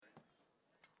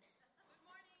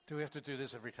Do we have to do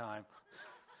this every time?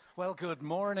 Well, good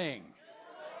morning.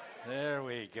 There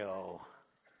we go.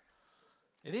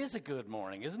 It is a good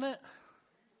morning, isn't it?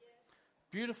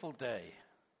 Beautiful day.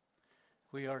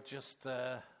 We are just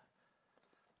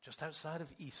outside of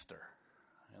Easter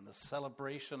and the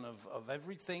celebration of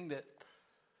everything that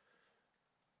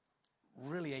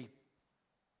really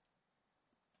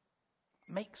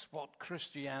makes what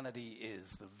Christianity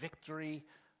is, the victory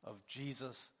of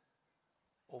Jesus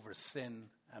over sin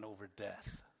and over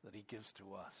death that he gives to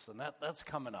us. And that's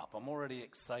coming up. I'm already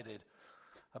excited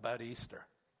about Easter.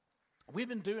 We've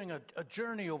been doing a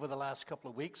journey over the last couple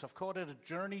of weeks. I've called it a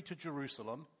journey to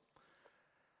Jerusalem.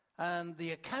 And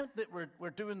the account that we're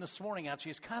doing this morning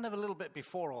actually is kind of a little bit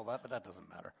before all that, but that doesn't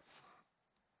matter.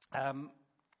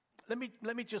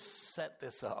 Let me just set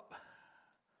this up.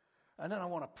 And then I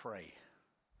want to pray.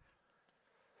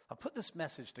 I put this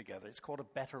message together. It's called A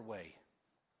Better Way.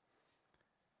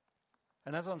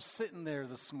 And as I'm sitting there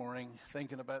this morning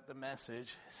thinking about the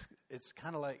message, it's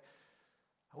kind of like,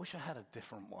 I wish I had a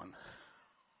different one.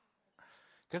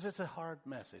 Because it's a hard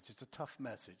message. It's a tough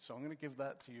message. So I'm going to give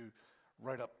that to you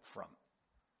right up front.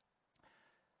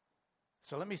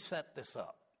 So let me set this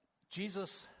up.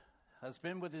 Jesus has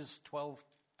been with his 12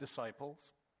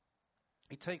 disciples.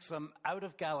 He takes them out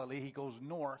of Galilee. He goes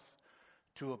north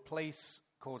to a place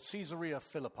called Caesarea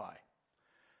Philippi.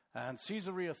 And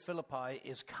Caesarea Philippi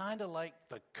is kind of like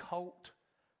the cult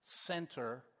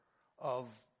center of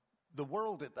the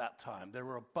world at that time. There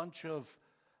were a bunch of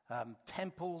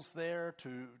temples there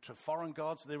to foreign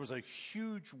gods. There was a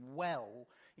huge well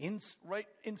right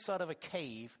inside of a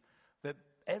cave that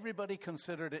everybody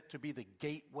considered it to be the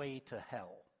gateway to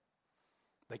hell.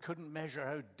 They couldn't measure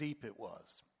how deep it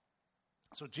was.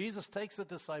 So Jesus takes the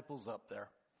disciples up there.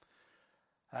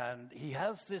 And he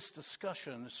has this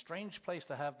discussion, a strange place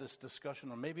to have this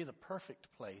discussion, or maybe the perfect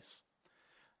place.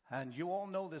 And you all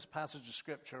know this passage of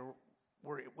Scripture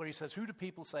where he says, who do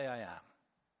people say I am?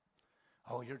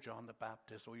 Oh, you're John the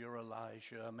Baptist, or you're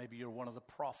Elijah, maybe you're one of the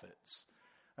prophets.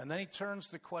 And then he turns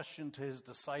the question to his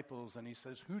disciples and he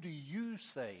says, who do you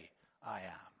say I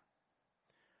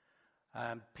am?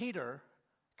 And Peter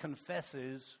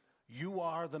confesses, you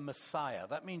are the Messiah.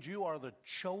 That means you are the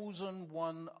chosen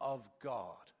one of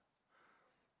God.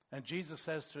 And Jesus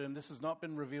says to him, this has not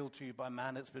been revealed to you by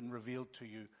man, it's been revealed to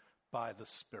you by the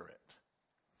Spirit.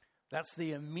 That's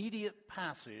the immediate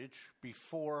passage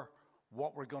before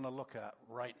what we're going to look at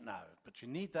right now. But you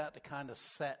need that to kind of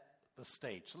set the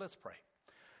stage. So let's pray.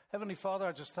 Heavenly Father,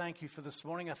 I just thank you for this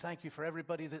morning. I thank you for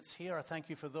everybody that's here. I thank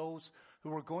you for those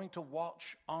who are going to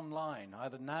watch online,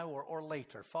 either now or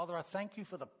later. Father, I thank you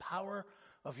for the power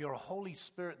of your Holy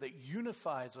Spirit that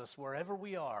unifies us wherever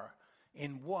we are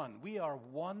in one. We are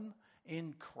one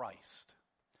in Christ.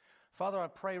 Father, I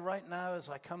pray right now as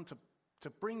I come to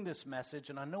bring this message,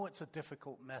 and I know it's a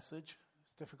difficult message.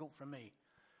 It's difficult for me.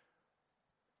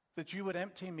 That you would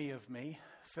empty me of me,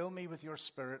 fill me with your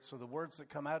Spirit, so the words that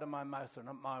come out of my mouth are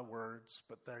not my words,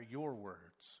 but they're your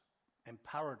words,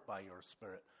 empowered by your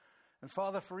Spirit. And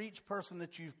Father, for each person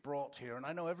that you've brought here, and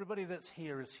I know everybody that's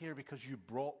here is here because you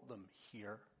brought them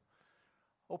here,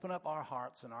 open up our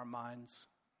hearts and our minds,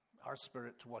 our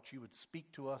spirit to what you would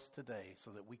speak to us today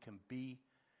so that we can be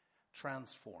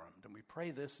transformed. And we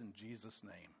pray this in Jesus'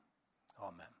 name.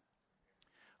 Amen.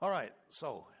 All right,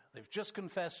 so they've just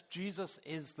confessed Jesus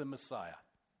is the Messiah.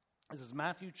 This is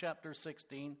Matthew chapter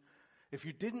 16. If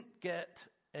you didn't get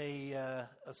a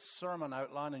sermon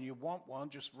outline and you want one,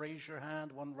 just raise your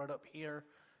hand. One right up here.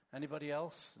 Anybody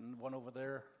else? And one over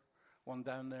there. One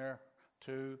down there.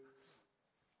 Two.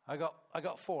 I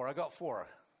got four.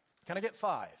 Can I get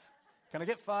five? Can I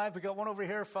get five? We got one over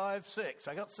here. 5, 6.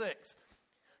 I got 6.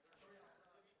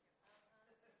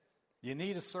 You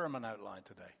need a sermon outline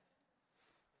today.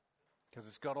 Because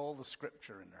it's got all the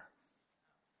scripture in there.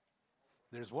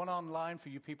 There's one online for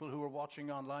you people who are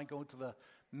watching online. Go to the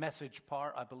message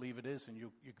part, I believe it is, and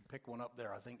you can pick one up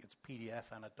there. I think it's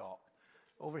PDF and a doc.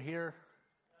 Over here,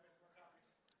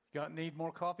 need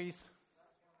more copies?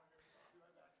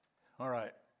 All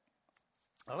right.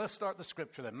 Now let's start the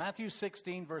scripture then. Matthew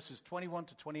 16, verses 21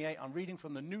 to 28. I'm reading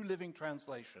from the New Living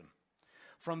Translation.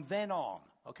 From then on,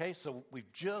 okay, so we've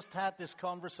just had this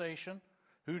conversation.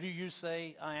 Who do you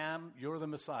say I am? You're the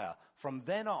Messiah. From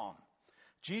then on,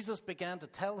 Jesus began to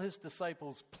tell his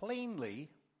disciples plainly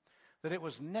that it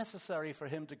was necessary for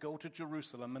him to go to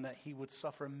Jerusalem and that he would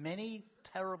suffer many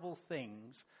terrible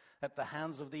things at the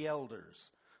hands of the elders,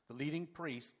 the leading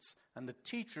priests, and the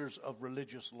teachers of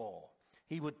religious law.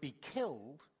 He would be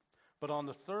killed, but on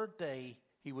the third day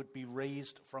he would be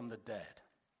raised from the dead.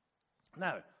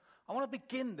 Now, I want to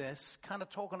begin this kind of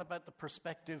talking about the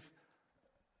perspective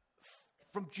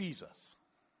from Jesus.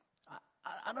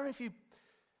 I don't know if you...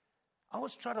 I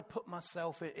always try to put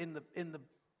myself in the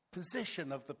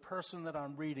position of the person that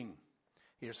I'm reading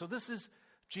here. So this is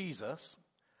Jesus.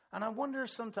 And I wonder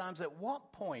sometimes at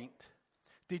what point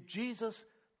did Jesus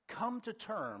come to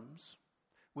terms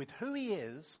with who he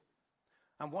is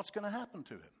and what's going to happen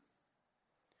to him?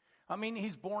 I mean,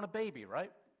 he's born a baby,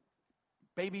 right?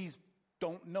 Babies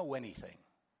don't know anything.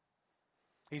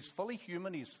 He's fully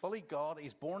human. He's fully God.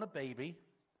 He's born a baby.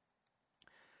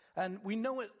 And we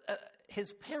know it,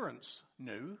 his parents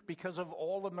knew because of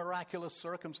all the miraculous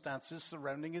circumstances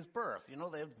surrounding his birth. You know,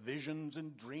 they have visions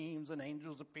and dreams and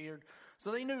angels appeared.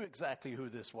 So they knew exactly who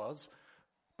this was.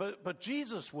 But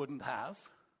Jesus wouldn't have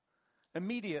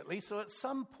immediately. So at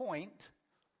some point,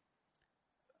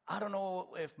 I don't know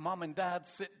if mom and dad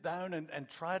sit down and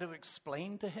try to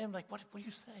explain to him, like, what do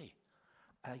you say?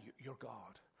 You're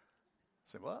God.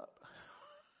 I say, what?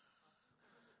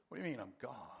 What do you mean I'm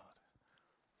God?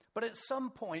 But at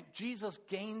some point, Jesus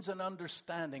gains an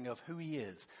understanding of who he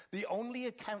is. The only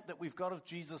account that we've got of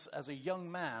Jesus as a young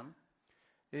man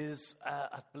is,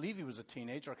 I believe he was a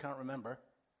teenager, I can't remember.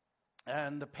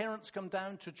 And the parents come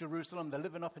down to Jerusalem. They're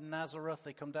living up in Nazareth.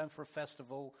 They come down for a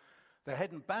festival. They're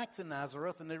heading back to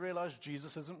Nazareth, and they realize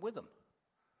Jesus isn't with them.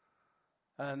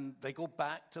 And they go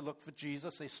back to look for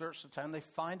Jesus. They search the town. They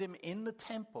find him in the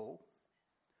temple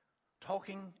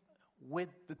talking with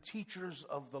the teachers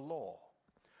of the law.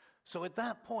 So at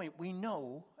that point, we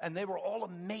know, and they were all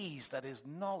amazed at his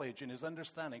knowledge and his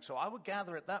understanding. So I would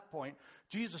gather at that point,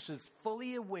 Jesus is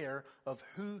fully aware of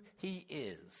who he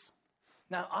is.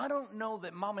 Now, I don't know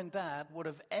that mom and dad would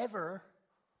have ever,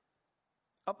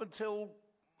 up until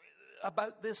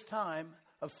about this time,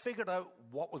 have figured out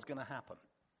what was going to happen.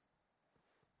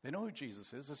 They know who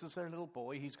Jesus is. This is their little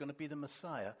boy. He's going to be the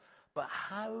Messiah. But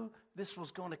how this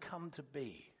was going to come to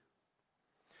be.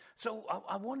 So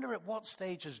I wonder at what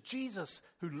stage is Jesus,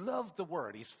 who loved the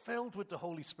Word, he's filled with the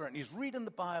Holy Spirit, and he's reading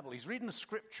the Bible, he's reading the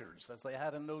Scriptures, as they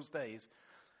had in those days.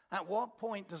 At what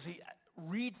point does he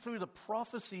read through the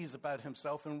prophecies about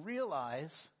himself and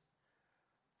realize,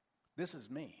 this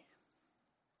is me.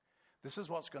 This is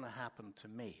what's going to happen to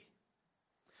me.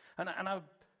 And I've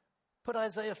put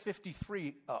Isaiah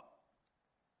 53 up.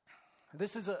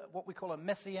 This is what we call a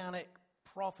messianic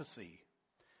prophecy.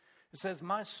 It says,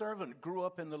 my servant grew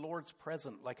up in the Lord's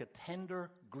presence like a tender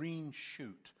green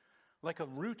shoot, like a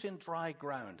root in dry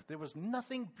ground. There was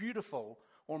nothing beautiful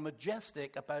or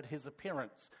majestic about his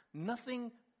appearance, nothing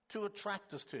to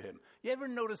attract us to him. You ever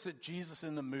notice that Jesus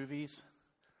in the movies?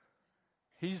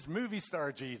 He's movie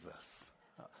star Jesus.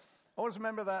 I always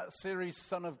remember that series,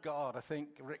 Son of God. I think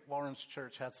Rick Warren's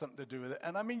church had something to do with it.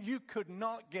 And I mean, you could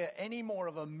not get any more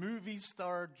of a movie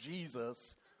star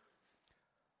Jesus.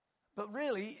 But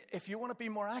really, if you want to be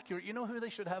more accurate, you know who they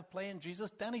should have playing Jesus?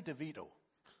 Danny DeVito.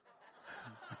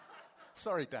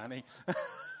 Sorry, Danny.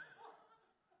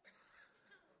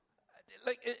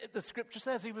 The scripture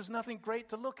says he was nothing great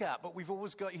to look at, but we've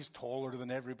always got, he's taller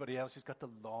than everybody else. He's got the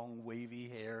long, wavy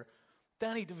hair.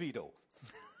 Danny DeVito.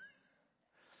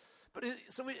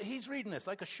 So he's reading this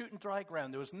like a shoot in dry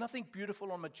ground. There was nothing beautiful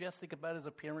or majestic about his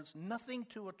appearance, nothing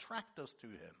to attract us to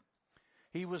him.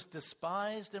 He was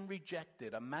despised and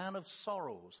rejected, a man of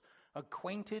sorrows,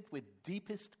 acquainted with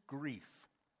deepest grief.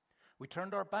 We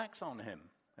turned our backs on him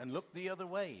and looked the other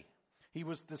way. He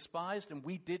was despised and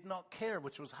we did not care,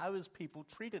 which was how his people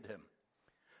treated him.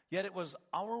 Yet it was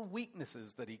our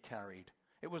weaknesses that he carried.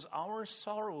 It was our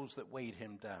sorrows that weighed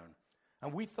him down.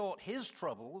 And we thought his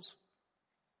troubles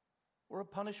were a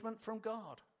punishment from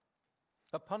God,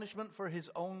 a punishment for his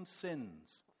own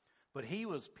sins. But he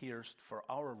was pierced for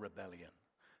our rebellion,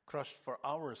 crushed for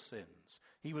our sins.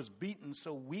 He was beaten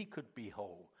so we could be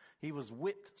whole. He was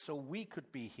whipped so we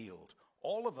could be healed.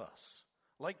 All of us,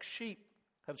 like sheep,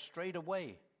 have strayed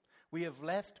away. We have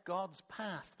left God's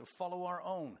path to follow our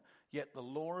own. Yet the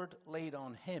Lord laid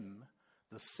on him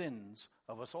the sins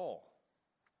of us all.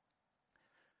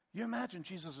 You imagine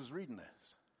Jesus was reading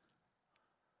this.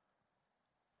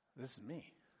 This is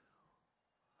me.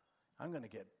 I'm going to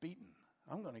get beaten.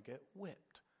 I'm going to get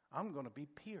whipped. I'm going to be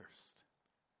pierced.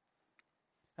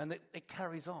 And it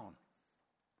carries on.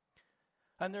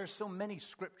 And there are so many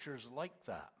scriptures like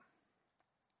that.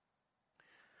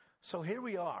 So here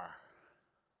we are.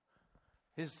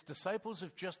 His disciples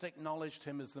have just acknowledged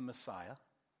him as the Messiah.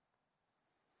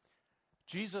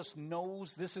 Jesus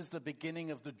knows this is the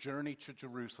beginning of the journey to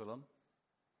Jerusalem.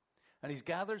 And he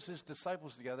gathers his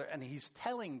disciples together and he's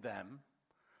telling them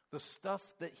the stuff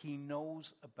that he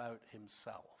knows about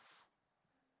himself.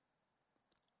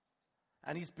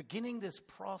 And he's beginning this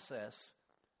process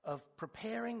of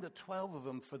preparing the 12 of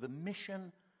them for the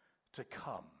mission to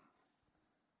come.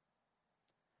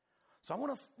 So I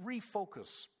want to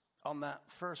refocus on that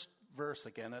first verse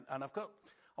again. And I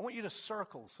want you to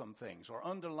circle some things or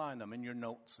underline them in your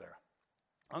notes there.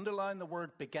 Underline the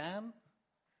word began,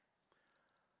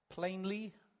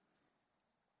 plainly,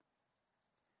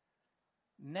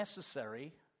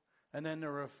 necessary, and then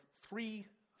there are three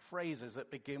phrases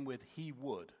that begin with he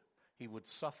would. He would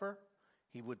suffer,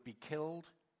 he would be killed,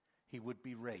 he would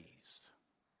be raised.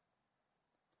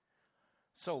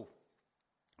 So,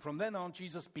 from then on,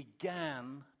 Jesus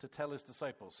began to tell his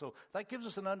disciples. So that gives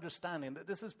us an understanding that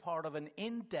this is part of an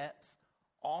in-depth,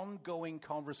 ongoing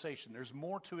conversation. There's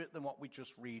more to it than what we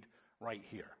just read right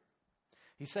here.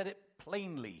 He said it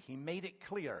plainly. He made it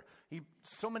clear.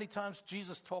 So many times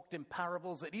Jesus talked in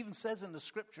parables. It even says in the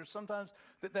scripture sometimes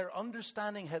that their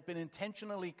understanding had been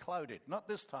intentionally clouded. Not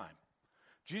this time.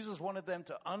 Jesus wanted them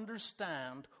to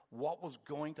understand what was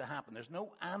going to happen. There's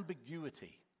no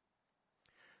ambiguity.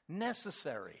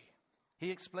 Necessary.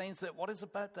 He explains that what is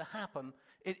about to happen,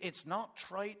 it's not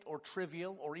trite or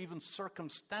trivial or even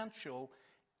circumstantial.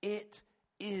 It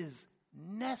is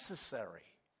necessary.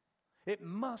 It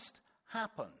must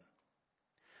happen.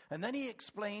 And then he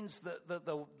explains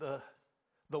the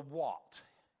what.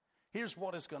 Here's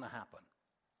what is going to happen.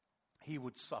 He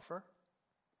would suffer,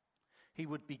 he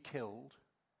would be killed,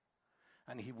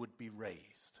 and he would be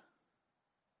raised.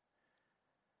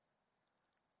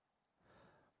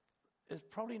 It's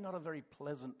probably not a very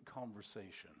pleasant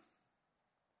conversation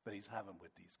that he's having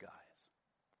with these guys.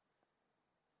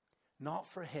 Not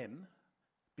for him,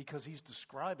 because he's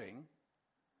describing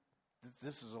that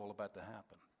this is all about to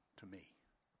happen to me.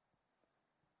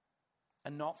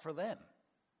 And not for them.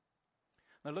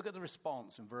 Now look at the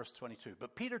response in verse 22.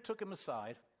 But Peter took him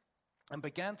aside and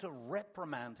began to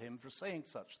reprimand him for saying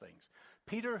such things.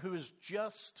 Peter, who is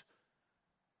just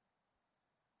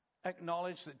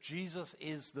acknowledged that Jesus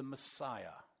is the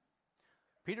Messiah.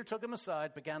 Peter took him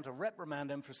aside, began to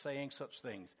reprimand him for saying such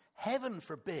things. Heaven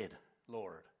forbid,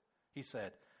 Lord, he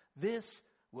said, this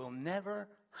will never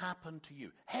happen to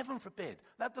you. Heaven forbid.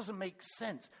 That doesn't make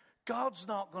sense. God's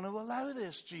not going to allow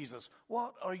this, Jesus.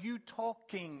 What are you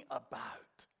talking about?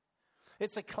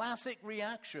 It's a classic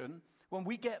reaction when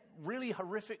we get really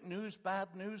horrific news, bad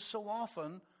news so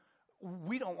often,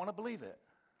 we don't want to believe it.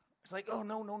 It's like, oh,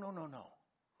 no.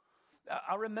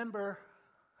 I remember,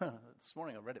 this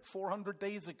morning I read it, 400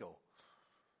 days ago,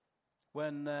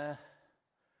 when the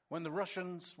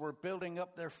Russians were building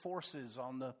up their forces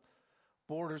on the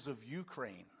borders of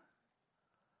Ukraine.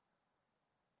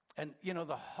 And,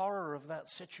 the horror of that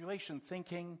situation,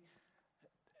 thinking,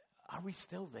 are we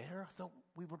still there? I thought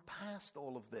we were past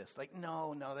all of this. Like,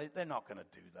 no, they're not going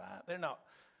to do that. They're not.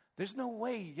 There's no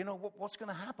way, what's going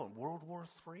to happen? World War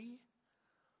III?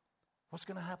 What's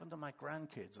going to happen to my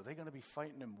grandkids? Are they going to be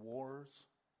fighting in wars?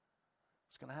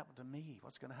 What's going to happen to me?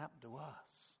 What's going to happen to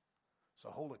us? Is the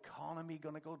whole economy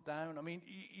going to go down? I mean,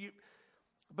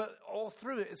 but all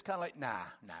through it, it's kind of like, nah,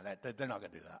 they're not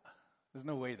going to do that. There's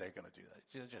no way they're going to do that.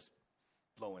 They're just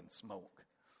blowing smoke.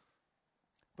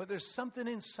 But there's something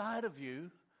inside of you,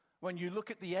 when you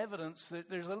look at the evidence, that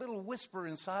there's a little whisper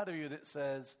inside of you that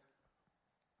says,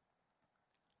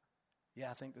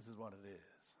 yeah, I think this is what it is.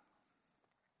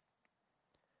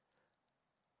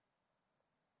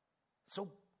 So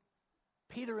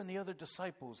Peter and the other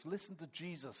disciples listened to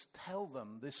Jesus tell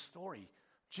them this story.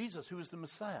 Jesus, who is the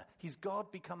Messiah, he's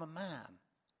God become a man.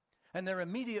 And their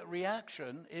immediate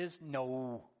reaction is,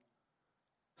 no,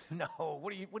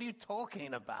 what are you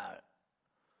talking about?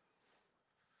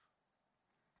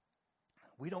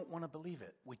 We don't want to believe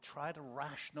it. We try to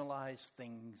rationalize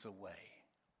things away.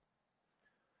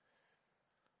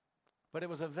 But it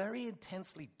was a very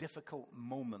intensely difficult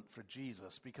moment for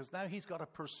Jesus, because now he's got to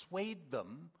persuade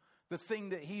them the thing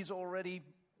that he's already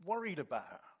worried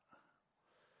about.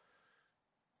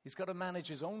 He's got to manage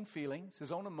his own feelings,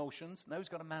 his own emotions. Now he's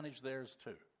got to manage theirs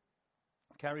too.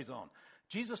 Carries on.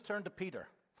 Jesus turned to Peter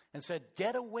and said,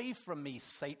 "Get away from me,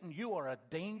 Satan. You are a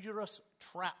dangerous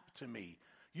trap to me.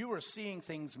 You are seeing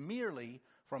things merely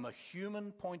from a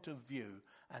human point of view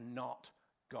and not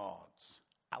God's."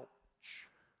 Ouch.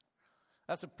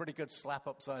 That's a pretty good slap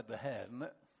upside the head, isn't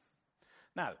it?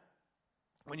 Now,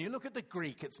 when you look at the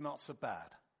Greek, it's not so bad.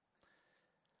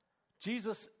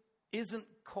 Jesus isn't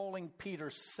calling Peter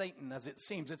Satan, as it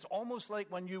seems. It's almost like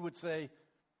when you would say,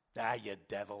 you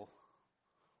devil.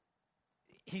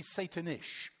 He's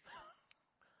Satanish.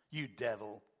 You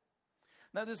devil.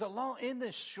 Now, there's a lot in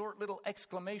this short little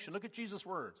exclamation. Look at Jesus'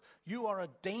 words. You are a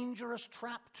dangerous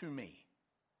trap to me.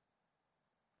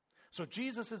 So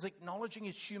Jesus is acknowledging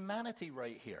his humanity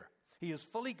right here. He is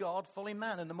fully God, fully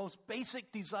man. And the most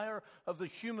basic desire of the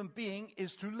human being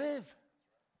is to live.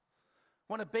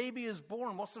 When a baby is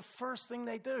born, what's the first thing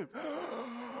they do?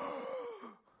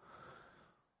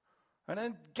 And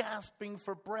then gasping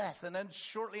for breath. And then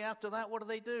shortly after that, what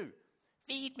do?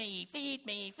 Feed me, feed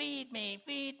me, feed me,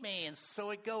 feed me. And so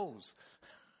it goes.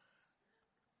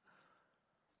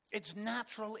 It's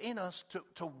natural in us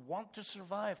to want to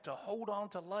survive, to hold on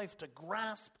to life, to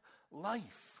grasp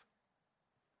life.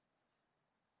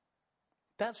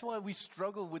 That's why we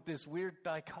struggle with this weird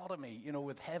dichotomy,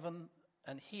 with heaven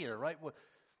and here, right?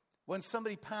 When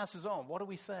somebody passes on, what do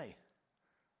we say?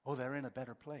 Oh, they're in a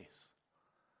better place.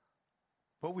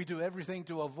 But we do everything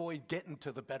to avoid getting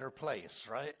to the better place,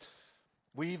 right?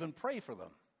 We even pray for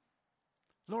them.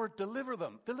 Lord, deliver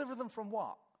them. Deliver them from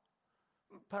what?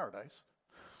 Paradise.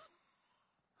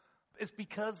 It's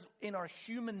because in our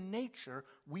human nature,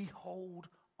 we hold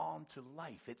on to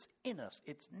life. It's in us.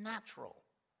 It's natural.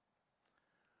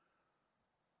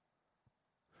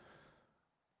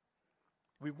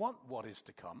 We want what is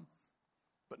to come,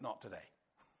 but not today.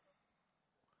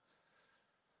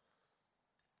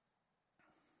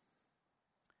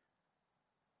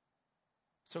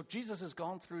 So Jesus has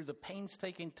gone through the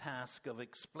painstaking task of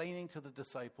explaining to the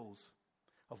disciples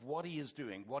of what he is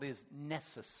doing, what is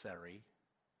necessary.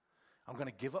 I'm going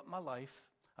to give up my life.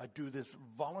 I do this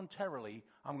voluntarily.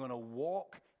 I'm going to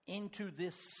walk into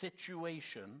this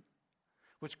situation,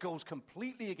 which goes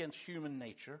completely against human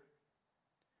nature.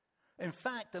 In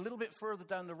fact, a little bit further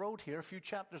down the road here, a few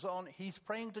chapters on, he's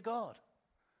praying to God.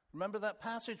 Remember that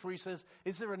passage where he says,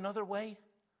 is there another way?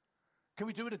 Can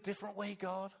we do it a different way,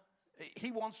 God?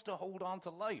 He wants to hold on to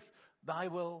life. Thy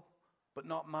will, but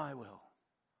not my will.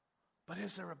 But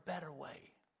is there a better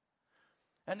way?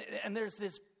 And there's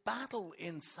this battle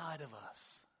inside of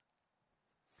us.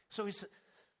 So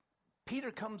Peter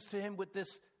comes to him with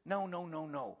this,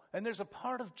 no. And there's a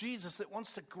part of Jesus that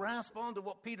wants to grasp onto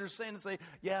what Peter's saying and say,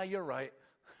 yeah, you're right.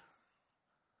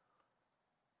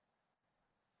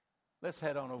 Let's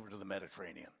head on over to the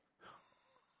Mediterranean.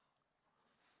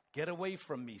 Get away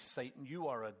from me, Satan. You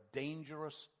are a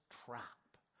dangerous trap.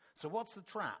 So what's the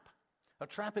trap? A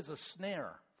trap is a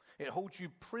snare. It holds you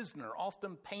prisoner,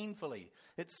 often painfully.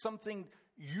 It's something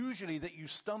usually that you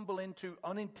stumble into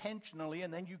unintentionally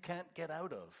and then you can't get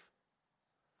out of.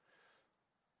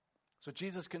 So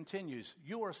Jesus continues,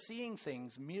 you are seeing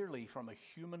things merely from a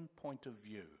human point of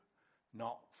view,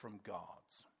 not from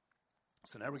God's.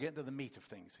 So now we're getting to the meat of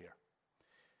things here.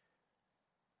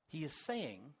 He is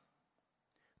saying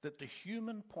that the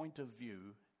human point of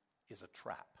view is a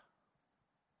trap.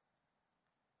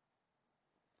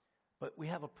 But we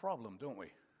have a problem, don't we?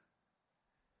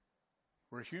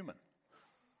 We're human.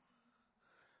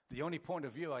 The only point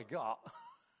of view I got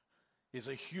is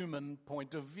a human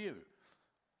point of view.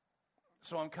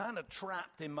 So I'm kind of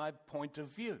trapped in my point of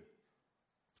view.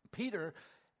 Peter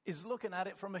is looking at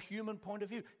it from a human point of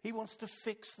view. He wants to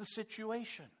fix the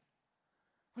situation.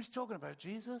 What are you talking about,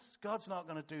 Jesus? God's not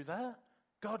going to do that.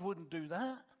 God wouldn't do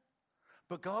that.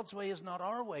 But God's way is not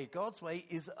our way. God's way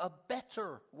is a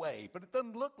better way. But it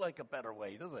doesn't look like a better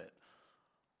way, does it?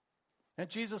 And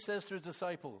Jesus says to his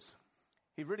disciples,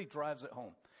 he really drives it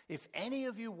home. If any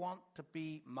of you want to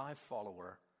be my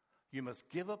follower, you must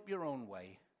give up your own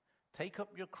way, take up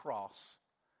your cross,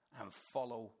 and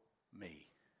follow me.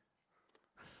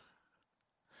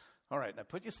 All right, now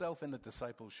put yourself in the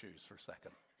disciples' shoes for a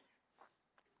second.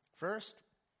 First,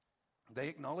 they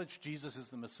acknowledge Jesus is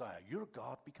the Messiah. You're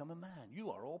God become a man.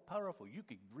 You are all powerful. You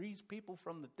can raise people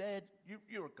from the dead.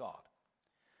 You're God.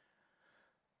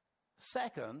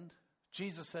 Second,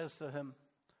 Jesus says to him,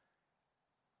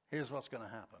 here's what's going to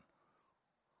happen.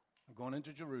 I'm going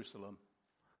into Jerusalem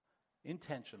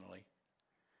intentionally.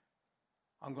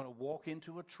 I'm going to walk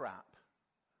into a trap.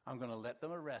 I'm going to let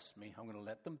them arrest me. I'm going to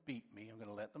let them beat me. I'm going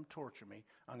to let them torture me.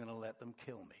 I'm going to let them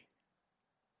kill me.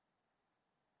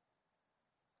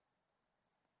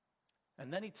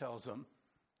 And then he tells them,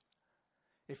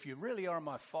 if you really are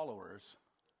my followers,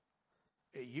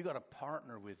 you got to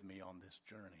partner with me on this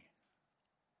journey.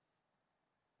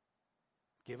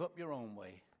 Give up your own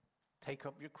way, take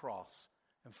up your cross,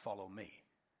 and follow me.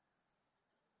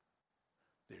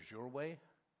 There's your way,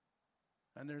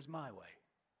 and there's my way.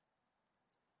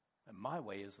 And my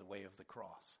way is the way of the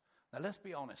cross. Now let's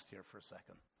be honest here for a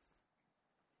second.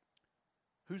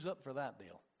 Who's up for that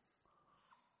deal?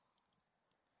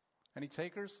 Any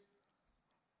takers?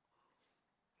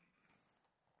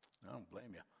 I don't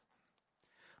blame you.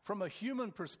 From a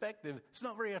human perspective, it's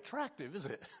not very attractive, is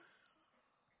it?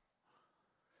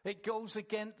 It goes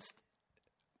against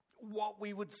what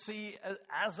we would see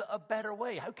as a better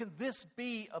way. How can this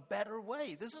be a better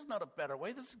way? This is not a better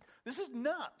way. This is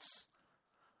nuts.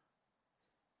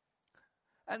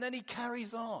 And then he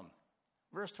carries on.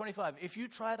 Verse 25, if you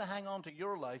try to hang on to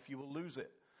your life, you will lose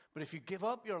it. But if you give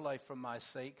up your life for my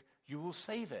sake, you will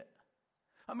save it.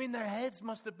 I mean, their heads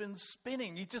must have been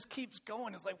spinning. He just keeps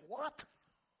going. It's like, what?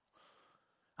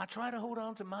 I try to hold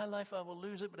on to my life, I will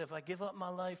lose it. But if I give up my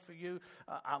life for you,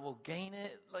 I will gain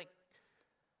it. Like,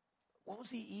 what was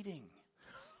he eating?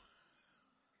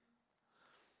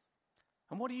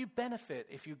 And what do you benefit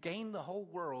if you gain the whole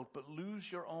world but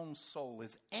lose your own soul?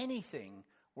 Is anything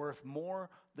worth more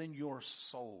than your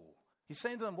soul? He's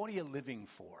saying to them, what are you living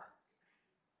for?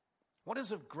 What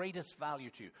is of greatest value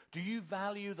to you? Do you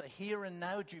value the here and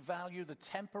now? Do you value the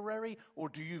temporary? Or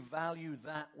do you value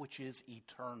that which is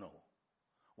eternal?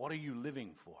 What are you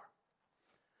living for?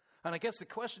 And I guess the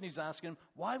question he's asking,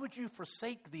 why would you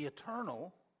forsake the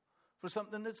eternal for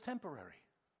something that's temporary?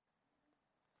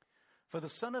 For the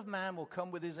Son of Man will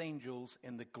come with his angels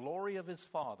in the glory of his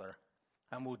Father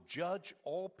and will judge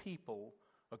all people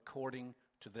according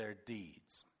to their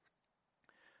deeds.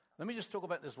 Let me just talk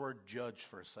about this word judge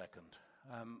for a second.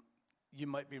 You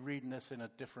might be reading this in a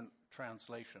different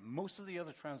translation. Most of the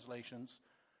other translations,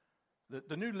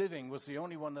 the New Living was the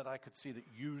only one that I could see that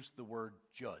used the word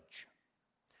judge.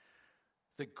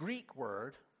 The Greek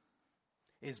word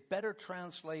is better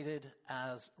translated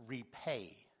as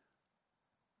repay.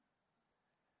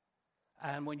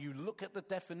 And when you look at the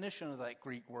definition of that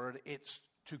Greek word, it's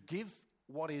to give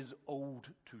what is owed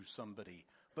to somebody.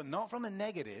 But not from a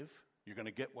negative, you're going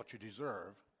to get what you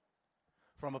deserve,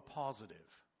 from a positive.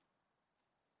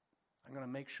 I'm going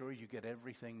to make sure you get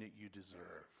everything that you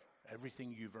deserve,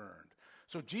 everything you've earned.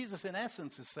 So Jesus, in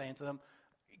essence, is saying to them,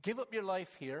 give up your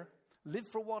life here, live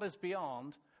for what is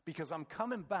beyond, because I'm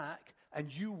coming back,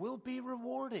 and you will be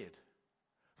rewarded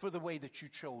for the way that you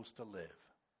chose to live.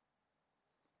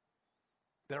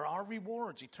 There are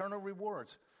rewards, eternal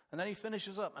rewards. And then he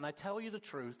finishes up, and I tell you the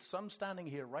truth, some standing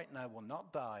here right now will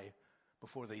not die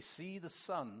before they see the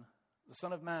Son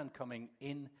of Man coming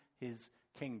in his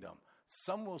kingdom.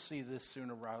 Some will see this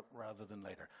sooner rather than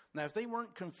later. Now, if they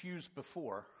weren't confused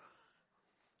before,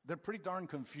 they're pretty darn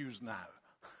confused now.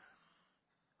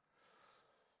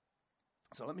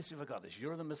 So let me see if I got this.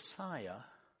 You're the Messiah,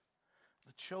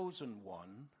 the chosen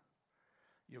one.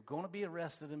 You're going to be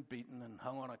arrested and beaten and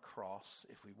hung on a cross.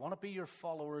 If we want to be your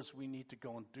followers, we need to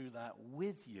go and do that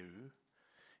with you.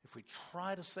 If we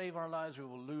try to save our lives, we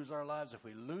will lose our lives. If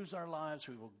we lose our lives,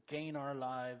 we will gain our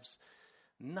lives.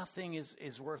 Nothing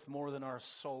is worth more than our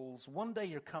souls. One day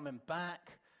you're coming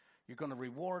back. You're going to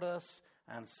reward us.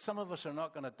 And some of us are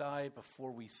not going to die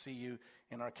before we see you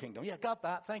in our kingdom. Yeah, got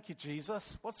that. Thank you,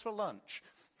 Jesus. What's for lunch?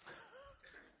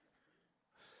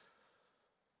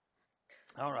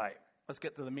 All right. Let's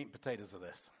get to the meat and potatoes of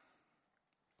this.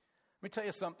 Let me tell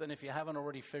you something if you haven't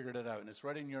already figured it out, and it's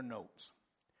right in your notes.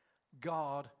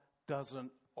 God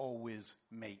doesn't always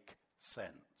make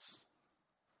sense.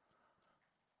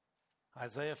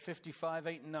 Isaiah 55,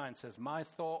 8 and 9 says, my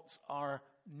thoughts are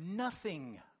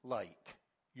nothing like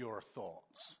your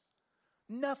thoughts.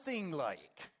 Nothing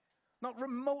like. Not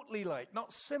remotely like.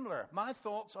 Not similar. My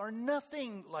thoughts are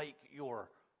nothing like your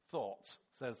thoughts,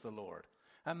 says the Lord.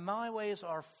 And my ways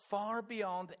are far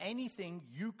beyond anything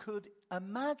you could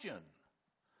imagine.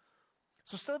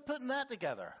 So start putting that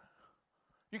together.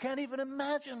 You can't even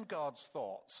imagine God's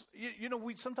thoughts.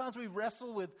 Sometimes we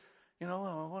wrestle with, I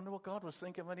wonder what God was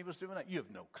thinking when he was doing that. You have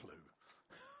no clue.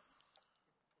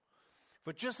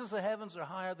 For just as the heavens are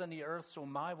higher than the earth, so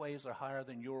my ways are higher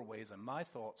than your ways, and my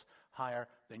thoughts higher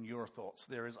than your thoughts.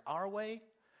 There is our way,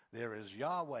 there is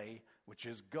Yahweh, which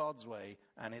is God's way,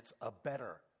 and it's a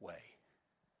better way.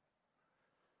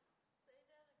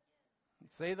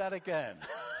 Say that again.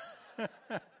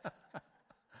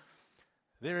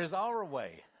 There is our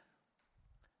way.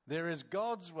 There is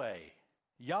God's way,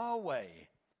 Yahweh,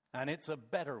 and it's a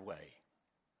better way.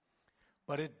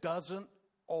 But it doesn't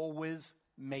always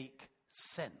make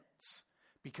sense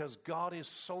because God is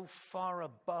so far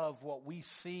above what we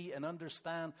see and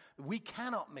understand, we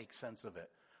cannot make sense of it.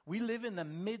 We live in the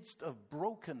midst of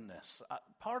brokenness.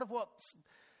 Part of what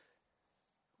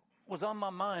was on my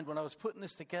mind when I was putting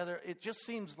this together, it just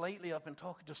seems lately I've been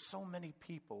talking to so many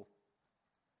people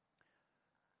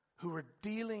who are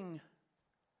dealing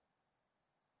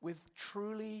with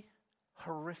truly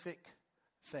horrific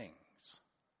things.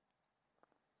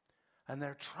 And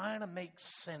they're trying to make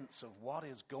sense of what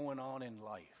is going on in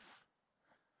life.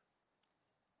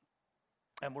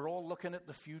 And we're all looking at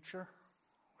the future.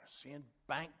 We're seeing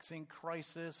banks in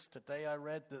crisis. Today I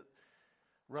read that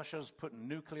Russia's putting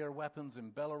nuclear weapons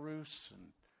in Belarus. And,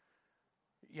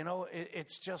 you know,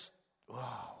 it's just,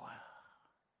 wow,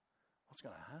 what's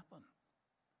going to happen?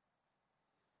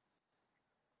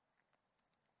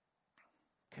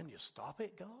 Can you stop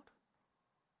it, God?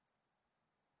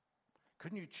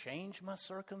 Couldn't you change my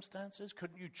circumstances?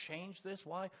 Couldn't you change this?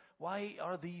 Why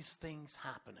are these things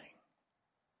happening?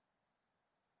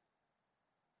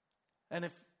 And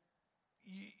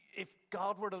if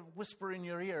God were to whisper in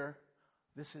your ear,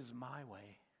 this is my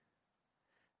way,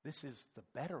 this is the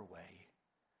better way,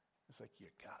 it's like, you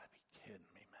gotta be kidding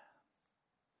me, man.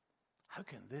 How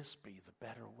can this be the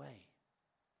better way?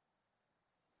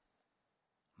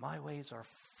 My ways are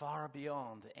far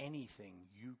beyond anything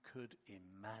you could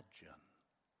imagine.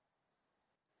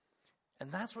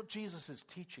 And that's what Jesus is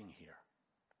teaching here.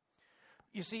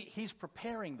 You see, he's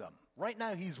preparing them. Right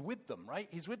now, he's with them, right?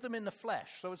 He's with them in the flesh.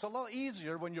 So it's a lot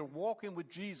easier when you're walking with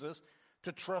Jesus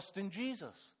to trust in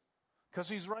Jesus, because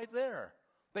he's right there.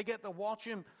 They get to watch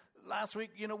him. Last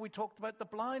week, you know, we talked about the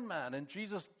blind man, and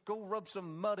Jesus, go rub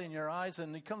some mud in your eyes,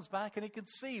 and he comes back and he can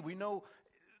see. We know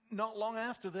not long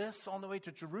after this, on the way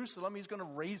to Jerusalem, he's going to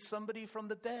raise somebody from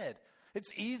the dead.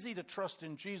 It's easy to trust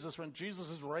in Jesus when Jesus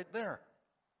is right there.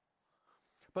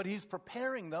 But he's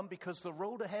preparing them because the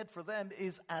road ahead for them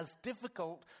is as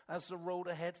difficult as the road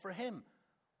ahead for him.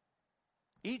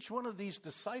 Each one of these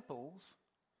disciples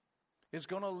is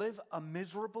going to live a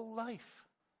miserable life.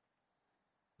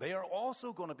 They are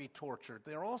also going to be tortured.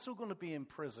 They're also going to be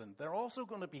imprisoned. They're also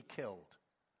going to be killed.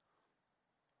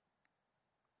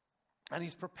 And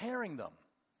he's preparing them.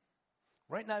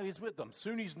 Right now he's with them.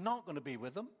 Soon he's not going to be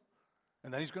with them.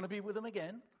 And then he's going to be with them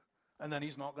again. And then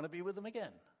he's not going to be with them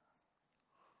again.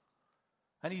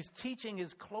 And he's teaching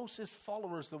his closest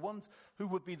followers, the ones who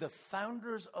would be the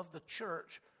founders of the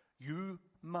church, you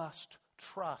must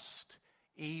trust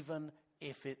even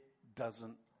if it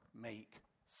doesn't make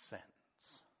sense.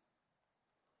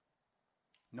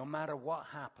 No matter what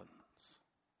happens.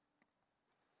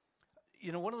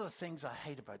 You know, one of the things I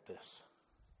hate about this,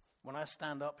 when I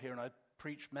stand up here and I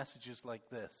preach messages like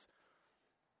this,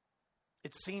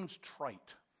 it seems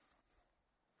trite.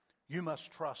 You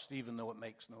must trust even though it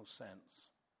makes no sense.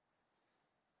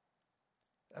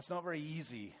 That's not very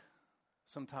easy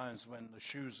sometimes when the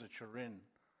shoes that you're in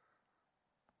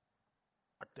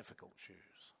are difficult shoes.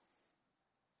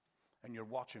 And you're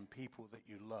watching people that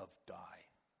you love die.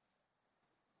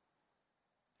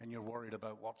 And you're worried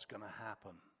about what's going to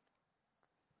happen.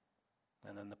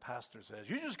 And then the pastor says,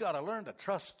 you just got to learn to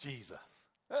trust Jesus.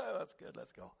 Oh, that's good,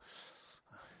 let's go.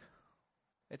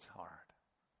 It's hard.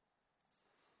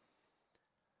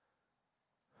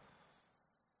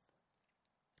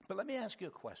 But let me ask you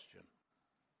a question.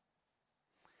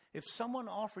 If someone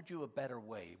offered you a better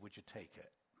way, would you take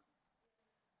it?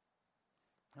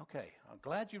 Okay, I'm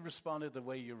glad you responded the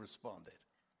way you responded.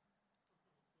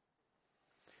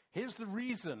 Here's the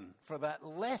reason for that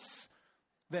less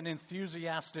than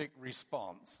enthusiastic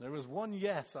response. There was one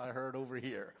yes I heard over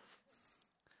here.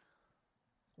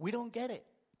 We don't get it.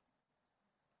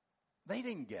 They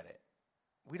didn't get it.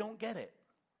 We don't get it.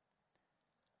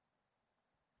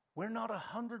 We're not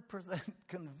 100%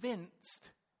 convinced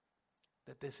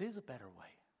that this is a better way.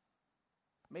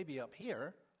 Maybe up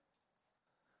here,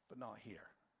 but not here.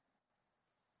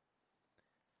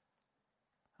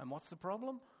 And what's the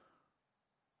problem?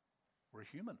 We're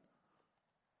human.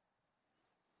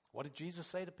 What did Jesus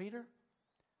say to Peter?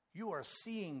 You are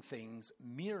seeing things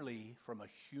merely from a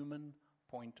human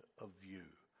point of view,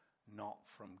 not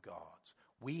from God's.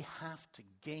 We have to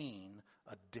gain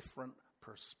a different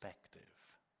perspective.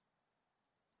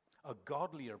 A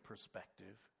godlier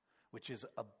perspective, which is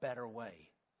a better way.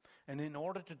 And in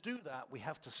order to do that, we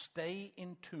have to stay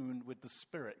in tune with the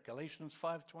Spirit. Galatians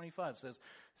 5:25 says,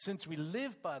 since we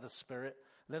live by the Spirit,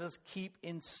 let us keep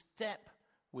in step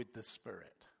with the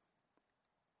Spirit.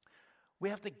 We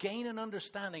have to gain an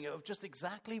understanding of just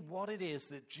exactly what it is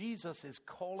that Jesus is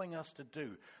calling us to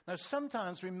do. Now,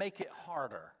 sometimes we make it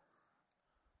harder.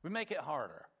 We make it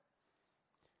harder.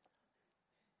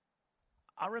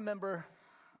 I remember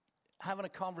having a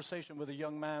conversation with a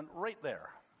young man right there,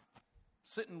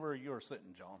 sitting where you're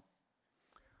sitting, John.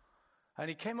 And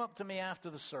he came up to me after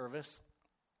the service,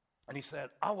 and he said,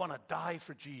 I want to die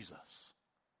for Jesus.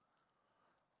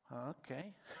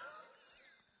 Okay.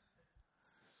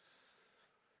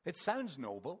 It sounds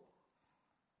noble.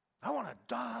 I want to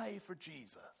die for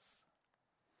Jesus.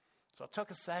 So I took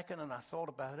a second and I thought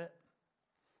about it.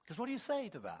 Because what do you say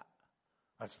to that?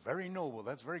 That's very noble.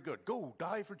 That's very good. Go,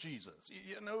 die for Jesus.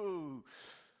 You know,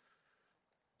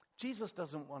 Jesus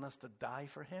doesn't want us to die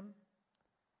for him.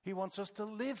 He wants us to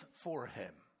live for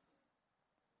him.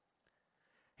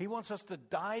 He wants us to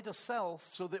die to self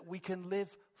so that we can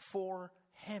live for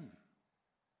him.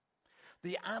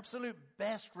 The absolute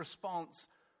best response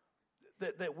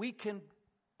that we can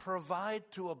provide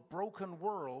to a broken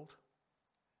world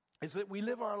is that we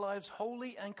live our lives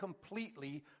wholly and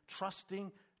completely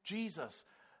trusting Jesus.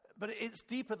 But it's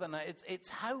deeper than that. It's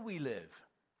how we live.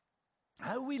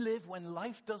 How we live when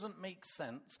life doesn't make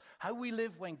sense, how we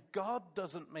live when God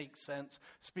doesn't make sense,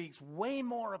 speaks way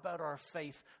more about our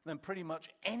faith than pretty much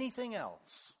anything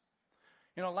else.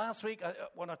 You know, last week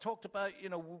when I talked about,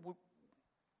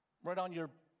 right on your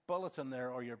bulletin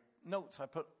there or your notes, I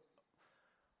put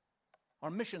our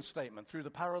mission statement: through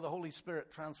the power of the Holy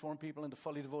Spirit, transform people into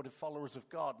fully devoted followers of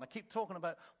God. And I keep talking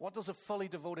about what does a fully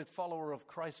devoted follower of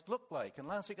Christ look like. And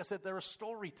last week I said they're a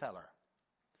storyteller.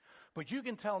 But you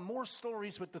can tell more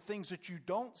stories with the things that you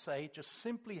don't say, just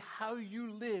simply how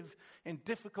you live in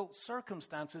difficult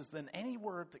circumstances, than any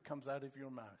word that comes out of your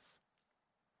mouth.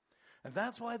 And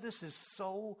that's why this is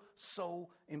so, so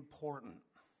important.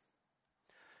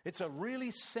 It's a really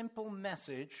simple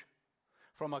message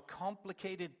from a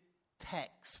complicated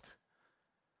text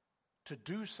to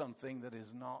do something that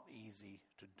is not easy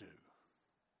to do.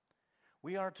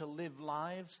 We are to live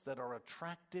lives that are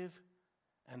attractive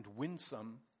and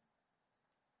winsome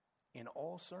in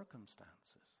all circumstances.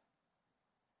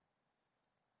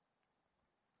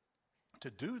 To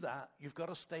do that, you've got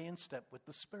to stay in step with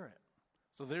the Spirit.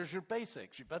 So there's your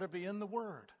basics. You better be in the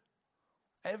Word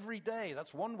every day.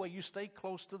 That's one way you stay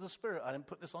close to the Spirit. I didn't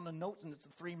put this on the notes, and it's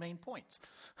the 3 main points.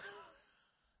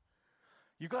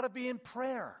 You've got to be in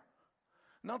prayer.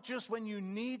 Not just when you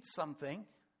need something,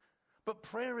 but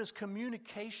prayer is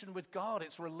communication with God.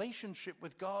 It's relationship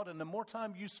with God. And the more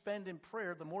time you spend in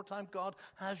prayer, the more time God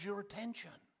has your attention.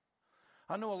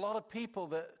 I know a lot of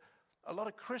people a lot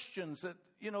of Christians that,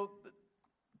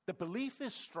 the belief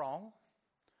is strong.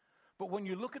 But when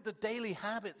you look at the daily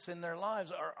habits in their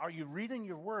lives, are you reading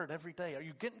your word every day? Are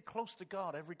you getting close to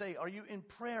God every day? Are you in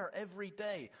prayer every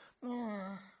day?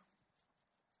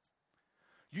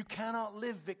 You cannot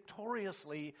live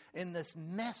victoriously in this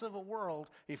mess of a world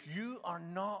if you are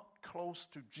not close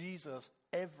to Jesus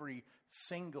every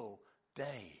single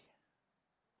day.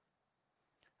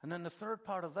 And then the third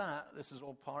part of that, this is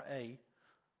all part A,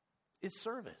 is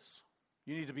service.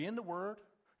 You need to be in the Word,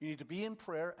 you need to be in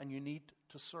prayer, and you need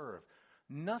to serve.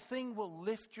 Nothing will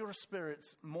lift your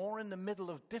spirits more in the middle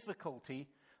of difficulty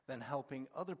than helping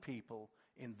other people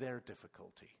in their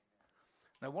difficulty.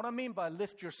 Now, what I mean by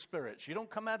lift your spirits, you don't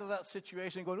come out of that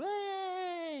situation going,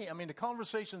 hey! I mean, the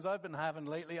conversations I've been having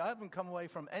lately, I haven't come away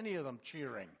from any of them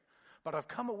cheering. But I've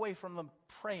come away from them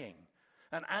praying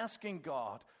and asking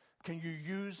God, can you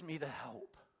use me to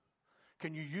help?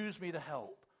 Can you use me to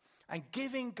help? And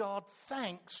giving God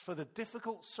thanks for the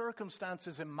difficult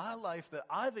circumstances in my life that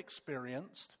I've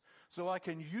experienced so I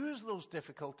can use those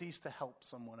difficulties to help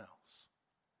someone else.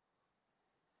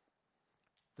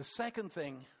 The second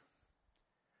thing,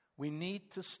 we need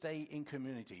to stay in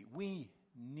community. We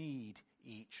need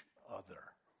each other.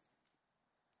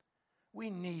 We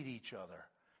need each other.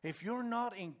 If you're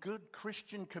not in good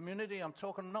Christian community, I'm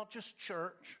talking not just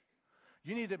church,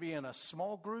 you need to be in a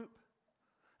small group,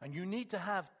 and you need to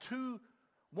have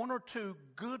one or two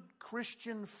good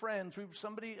Christian friends.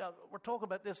 We're talking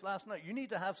about this last night. You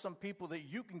need to have some people that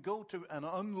you can go to and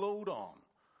unload on.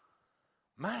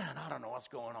 Man, I don't know what's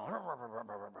going on.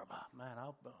 Man,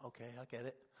 okay, I get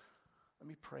it. Let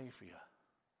me pray for you.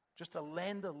 Just to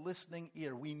lend a listening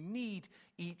ear. We need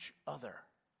each other.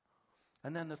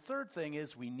 And then the third thing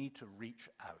is we need to reach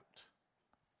out.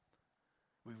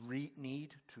 We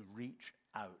need to reach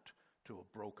out to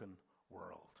a broken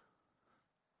world.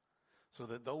 So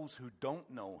that those who don't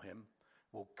know him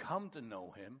will come to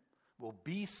know him, will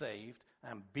be saved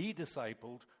and be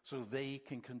discipled so they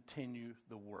can continue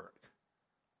the work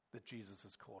that Jesus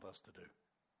has called us to do.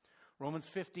 Romans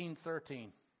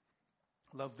 15:13.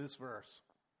 Love this verse.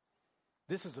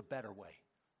 This is a better way.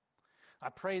 I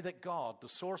pray that God, the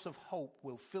source of hope,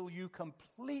 will fill you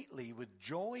completely with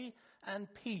joy and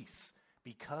peace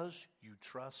because you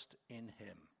trust in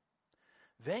him.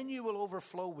 Then you will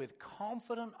overflow with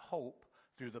confident hope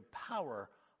through the power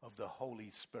of the Holy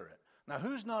Spirit. Now,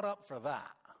 who's not up for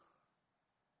that?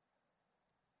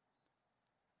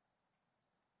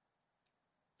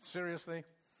 Seriously?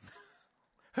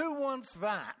 Who wants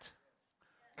that?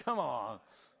 Come on.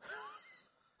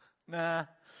 Nah,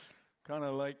 kind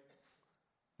of like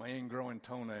my ingrowing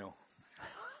toenail.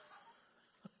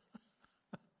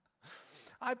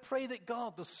 I pray that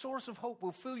God, the source of hope,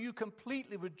 will fill you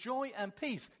completely with joy and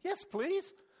peace. Yes,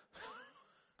 please.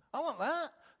 I want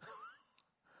that.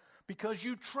 Because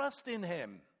you trust in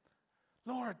him.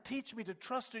 Lord, teach me to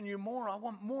trust in you more. I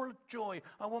want more joy.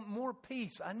 I want more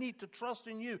peace. I need to trust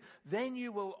in you. Then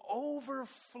you will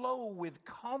overflow with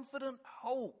confident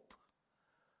hope.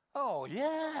 Oh,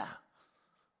 yeah.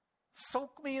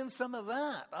 Soak me in some of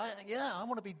that. I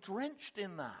want to be drenched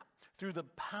in that through the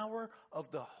power of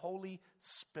the Holy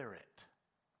Spirit.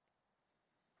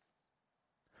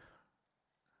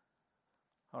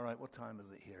 All right, what time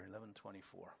is it here?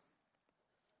 11:24.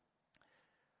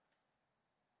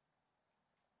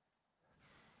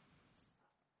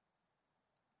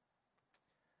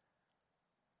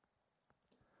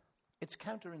 It's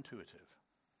counterintuitive.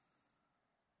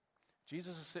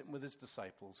 Jesus is sitting with his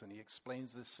disciples and he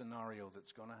explains this scenario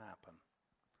that's going to happen.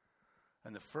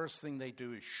 And the first thing they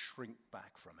do is shrink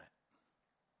back from it.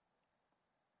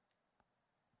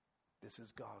 This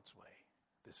is God's way.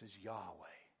 This is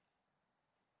Yahweh.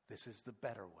 This is the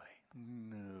better way.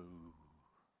 No.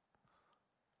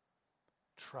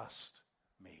 Trust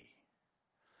me.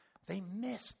 They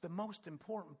missed the most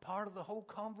important part of the whole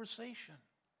conversation.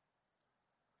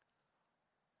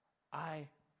 I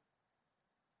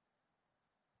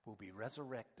will be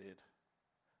resurrected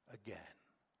again.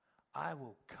 I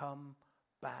will come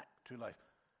back to life.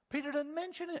 Peter didn't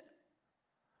mention it.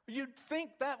 You'd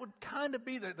think that would kind of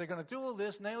be that they're going to do all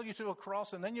this, nail you to a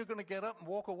cross, and then you're going to get up and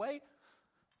walk away.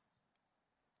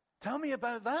 Tell me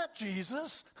about that,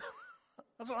 Jesus.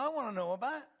 That's what I want to know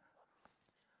about.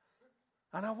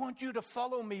 And I want you to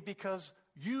follow me because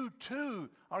you too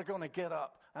are going to get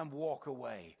up and walk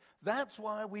away. That's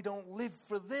why we don't live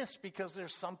for this, because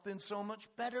there's something so much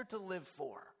better to live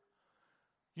for.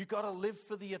 You got to live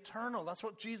for the eternal. That's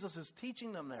what Jesus is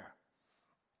teaching them there.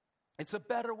 It's a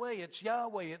better way. It's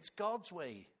Yahweh. It's God's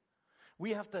way.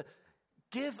 We have to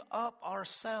give up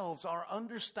ourselves, our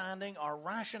understanding, our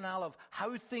rationale of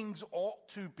how things ought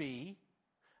to be,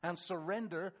 and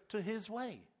surrender to his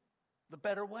way, the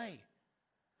better way.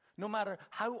 No matter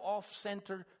how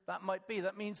off-center that might be.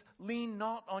 That means lean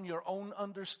not on your own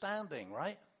understanding,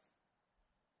 right?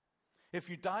 If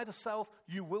you die to self,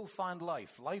 you will find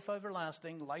life. Life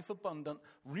everlasting, life abundant,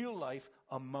 real life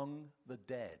among the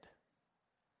dead.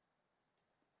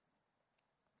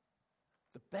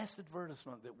 The best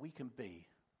advertisement that we can be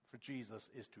for Jesus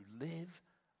is to live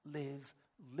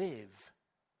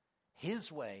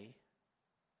his way,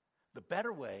 the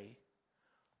better way,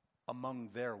 among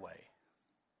their way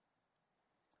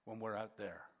when we're out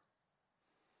there.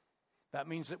 That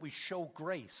means that we show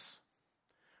grace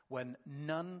when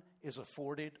none is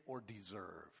afforded or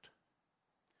deserved.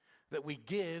 That we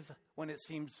give when it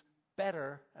seems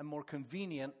better and more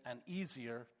convenient and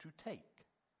easier to take.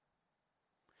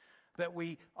 That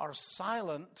we are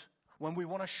silent when we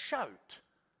want to shout.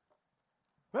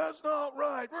 That's not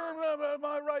right.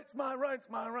 My rights, my rights,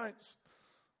 my rights.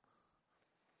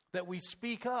 That we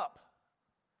speak up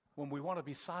when we want to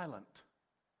be silent.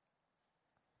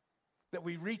 That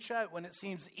we reach out when it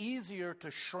seems easier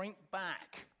to shrink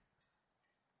back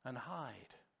and hide.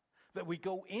 That we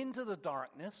go into the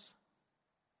darkness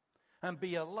and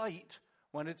be a light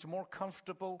when it's more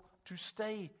comfortable to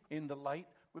stay in the light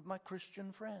with my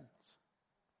Christian friends.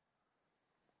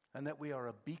 And that we are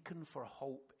a beacon for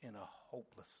hope in a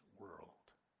hopeless world.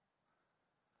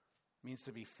 It means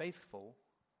to be faithful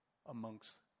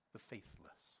amongst the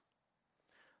faithless.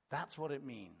 That's what it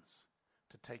means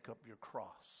to take up your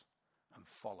cross and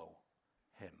follow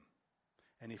him.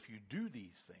 And if you do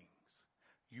these things,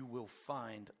 you will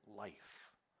find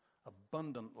life,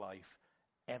 abundant life,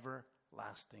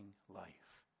 everlasting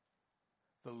life.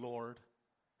 The Lord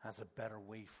has a better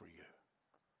way for you.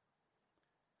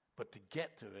 But to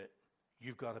get to it,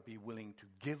 you've got to be willing to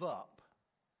give up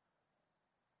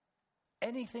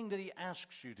anything that he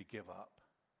asks you to give up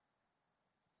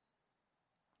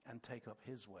and take up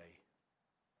his way,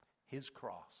 his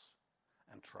cross,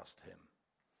 and trust him.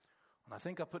 And I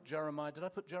think I put Jeremiah, did I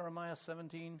put Jeremiah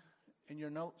 17 in your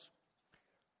notes?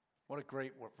 What a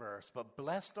great verse. But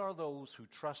blessed are those who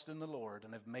trust in the Lord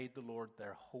and have made the Lord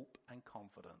their hope and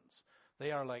confidence.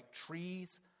 They are like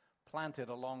trees planted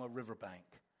along a riverbank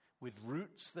with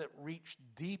roots that reach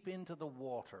deep into the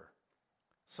water.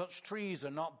 Such trees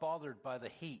are not bothered by the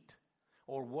heat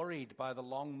or worried by the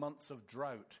long months of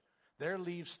drought. Their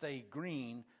leaves stay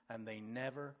green and they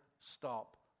never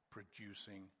stop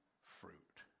producing fruit.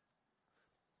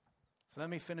 So let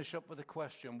me finish up with a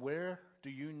question. Where do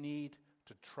you need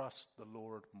to trust the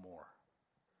Lord more?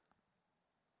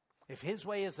 If his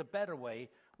way is a better way,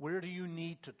 where do you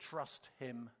need to trust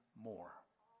him more?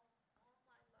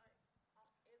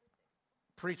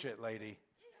 Preach it, lady.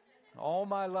 All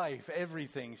my life,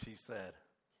 everything, she said.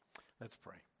 Let's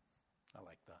pray. I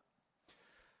like that.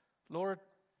 Lord,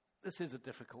 this is a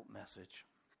difficult message.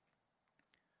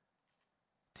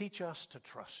 Teach us to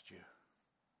trust you.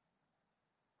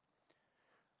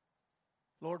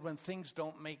 Lord, when things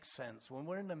don't make sense, when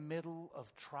we're in the middle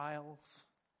of trials,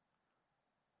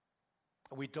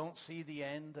 we don't see the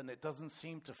end and it doesn't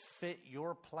seem to fit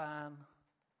your plan,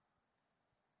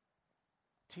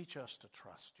 teach us to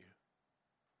trust you.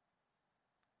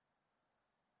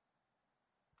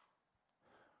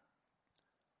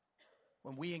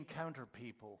 When we encounter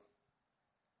people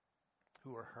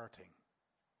who are hurting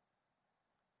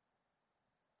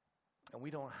and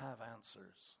we don't have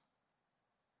answers,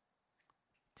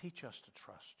 teach us to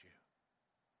trust you.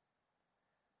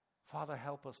 Father,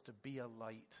 help us to be a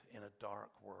light in a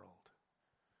dark world.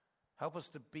 Help us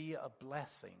to be a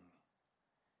blessing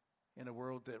in a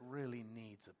world that really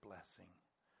needs a blessing.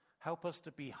 Help us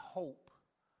to be hope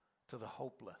to the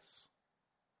hopeless.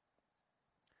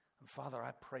 And Father,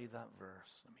 I pray that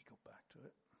verse. Let me go back to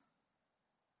it.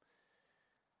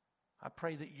 I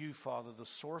pray that you, Father, the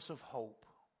source of hope,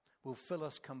 will fill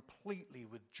us completely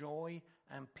with joy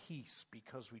and peace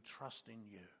because we trust in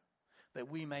you, that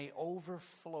we may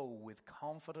overflow with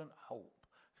confident hope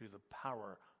through the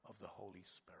power of the Holy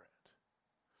Spirit.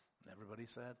 And everybody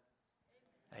said,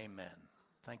 Amen.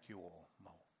 Thank you all.